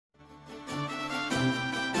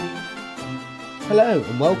Hello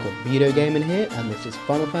and welcome, Video Gaming here, and this is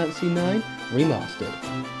Final Fantasy IX Remastered.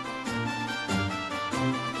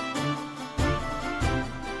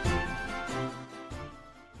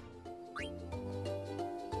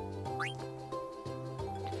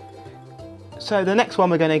 So the next one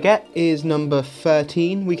we're going to get is number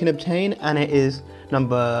 13 we can obtain, and it is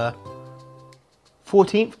number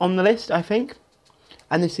 14th on the list, I think.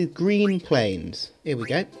 And this is Green Plains. Here we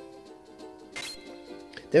go.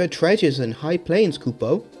 There are treasures in high plains,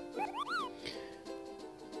 Kupo.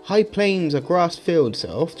 High plains are grass fields that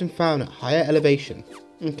are often found at higher elevation.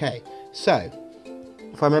 Okay, so,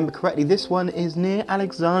 if I remember correctly, this one is near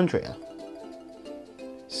Alexandria.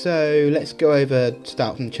 So, let's go over,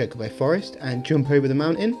 start from the Chocographs forest and jump over the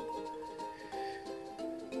mountain.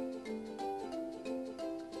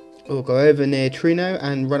 We'll go over near Trino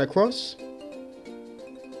and run across.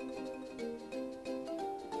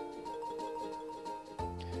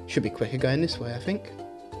 Should be quicker going this way, I think.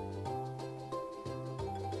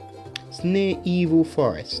 It's near Evil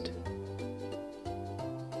Forest.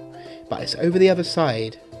 But it's over the other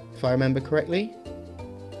side, if I remember correctly.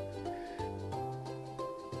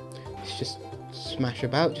 Let's just smash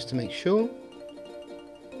about just to make sure.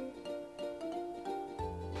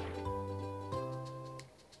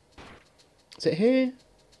 Is it here?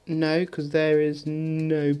 No, because there is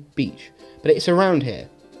no beach. But it's around here.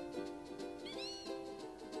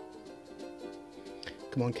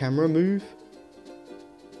 Come on, camera, move.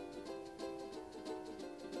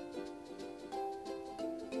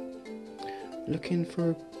 Looking for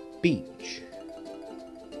a beach.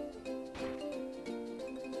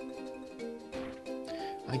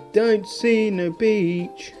 I don't see no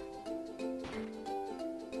beach.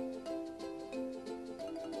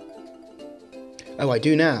 Oh, I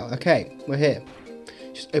do now. Okay, we're here.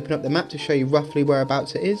 Just open up the map to show you roughly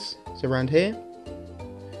whereabouts it is. It's around here.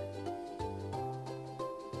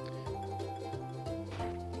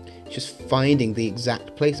 Just finding the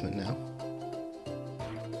exact placement now.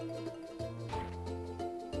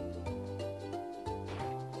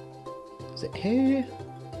 Is it here?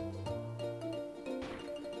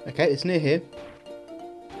 Okay, it's near here.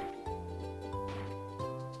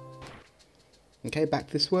 Okay, back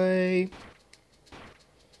this way.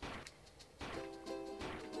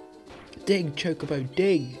 Dig, Chocobo,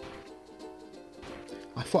 dig!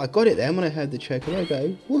 I thought I got it then when I heard the Chocobo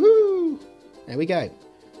go. Woohoo! There we go.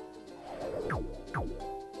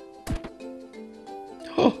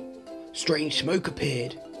 Oh! Strange smoke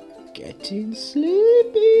appeared. Getting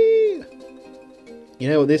sleepy! You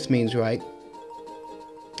know what this means, right?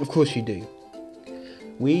 Of course you do.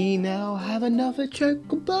 We now have another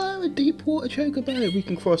Chocobo, a deep water Chocobo. We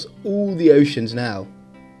can cross all the oceans now.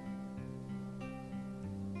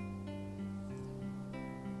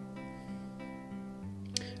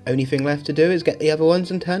 Only thing left to do is get the other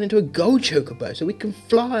ones and turn into a gold Chocobo so we can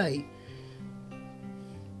fly.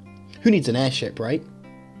 Who needs an airship, right?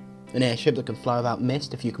 An airship that can fly without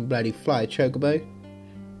mist if you can bloody fly a Chocobo.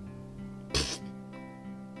 Pfft.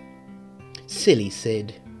 Silly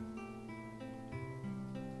Sid.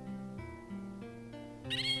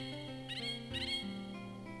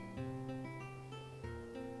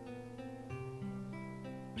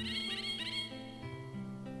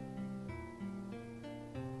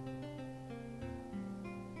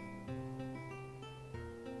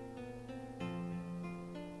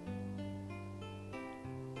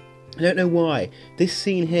 I don't know why. This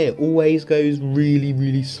scene here always goes really,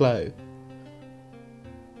 really slow.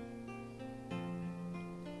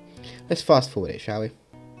 Let's fast forward it, shall we?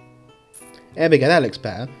 There we go, that looks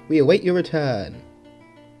better. We await your return.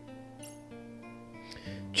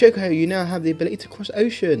 Choco, you now have the ability to cross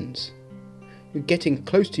oceans. You're getting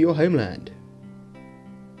close to your homeland.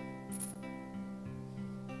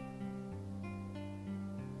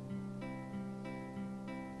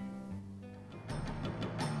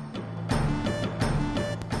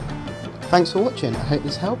 Thanks for watching, I hope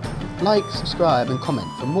this helped. Like, subscribe and comment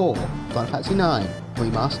for more Final Fantasy IX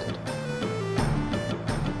Remastered.